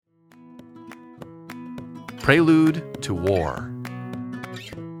Prelude to War.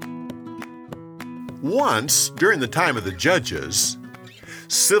 Once, during the time of the Judges,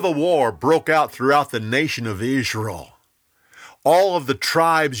 civil war broke out throughout the nation of Israel. All of the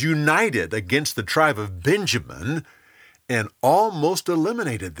tribes united against the tribe of Benjamin and almost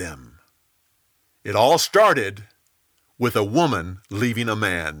eliminated them. It all started with a woman leaving a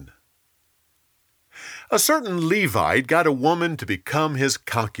man. A certain Levite got a woman to become his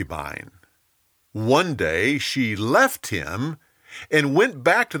concubine. One day she left him and went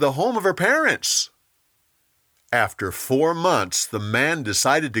back to the home of her parents. After 4 months, the man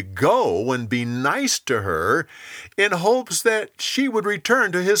decided to go and be nice to her in hopes that she would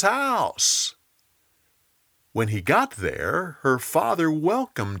return to his house. When he got there, her father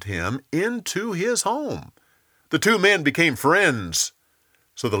welcomed him into his home. The two men became friends,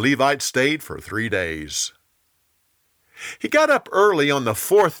 so the Levite stayed for 3 days. He got up early on the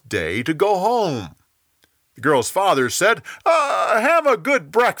 4th day to go home. The girl's father said, "Have a good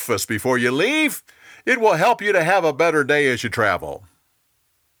breakfast before you leave. It will help you to have a better day as you travel."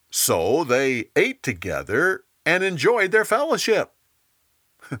 So they ate together and enjoyed their fellowship.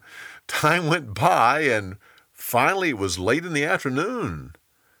 Time went by, and finally it was late in the afternoon.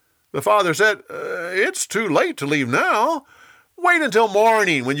 The father said, "It's too late to leave now. Wait until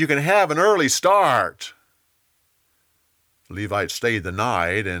morning when you can have an early start." Levite stayed the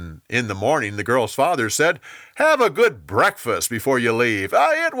night, and in the morning the girl's father said, "Have a good breakfast before you leave.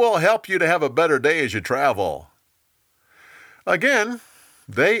 It will help you to have a better day as you travel." Again,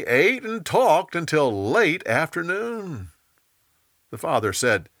 they ate and talked until late afternoon. The father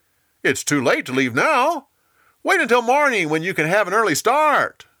said, "It's too late to leave now. Wait until morning when you can have an early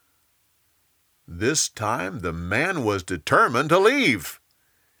start." This time the man was determined to leave.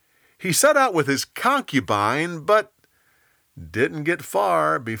 He set out with his concubine, but didn't get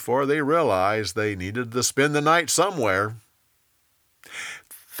far before they realized they needed to spend the night somewhere.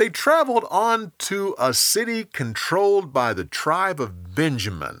 They traveled on to a city controlled by the tribe of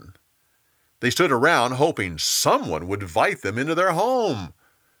Benjamin. They stood around hoping someone would invite them into their home.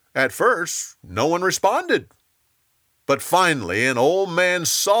 At first, no one responded. But finally, an old man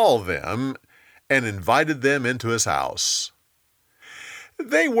saw them and invited them into his house.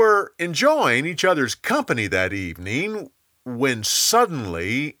 They were enjoying each other's company that evening when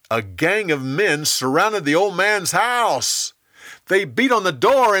suddenly a gang of men surrounded the old man's house. They beat on the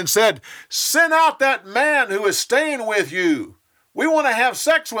door and said, "Send out that man who is staying with you. We want to have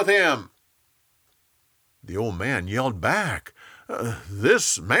sex with him." The old man yelled back,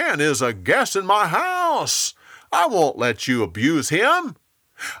 "This man is a guest in my house. I won't let you abuse him.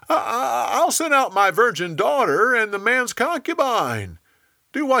 I'll send out my virgin daughter and the man's concubine.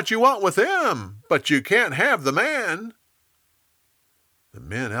 Do what you want with them, but you can't have the man." The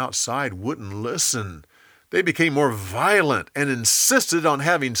men outside wouldn't listen. They became more violent and insisted on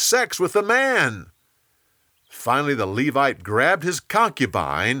having sex with the man. Finally, the Levite grabbed his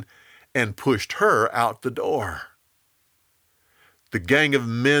concubine and pushed her out the door. The gang of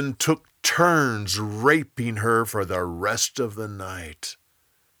men took turns raping her for the rest of the night.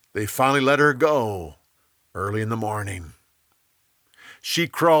 They finally let her go early in the morning. She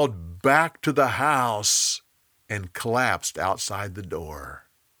crawled back to the house and collapsed outside the door.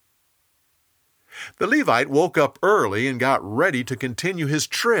 The Levite woke up early and got ready to continue his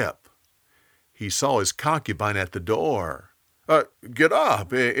trip. He saw his concubine at the door. "Get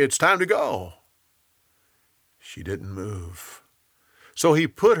up, it's time to go." She didn't move. So he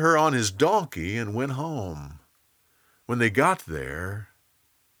put her on his donkey and went home. When they got there,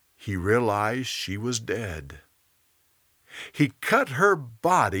 he realized she was dead. He cut her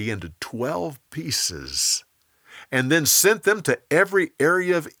body into 12 pieces and then sent them to every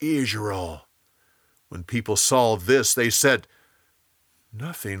area of Israel. When people saw this, they said,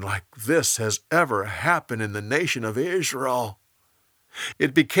 "Nothing like this has ever happened in the nation of Israel."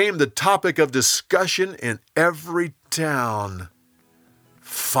 It became the topic of discussion in every town.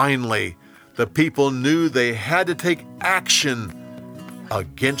 Finally, the people knew they had to take action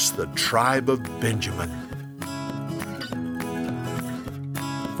against the tribe of Benjamin.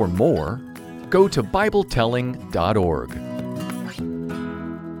 For more, go to BibleTelling.org.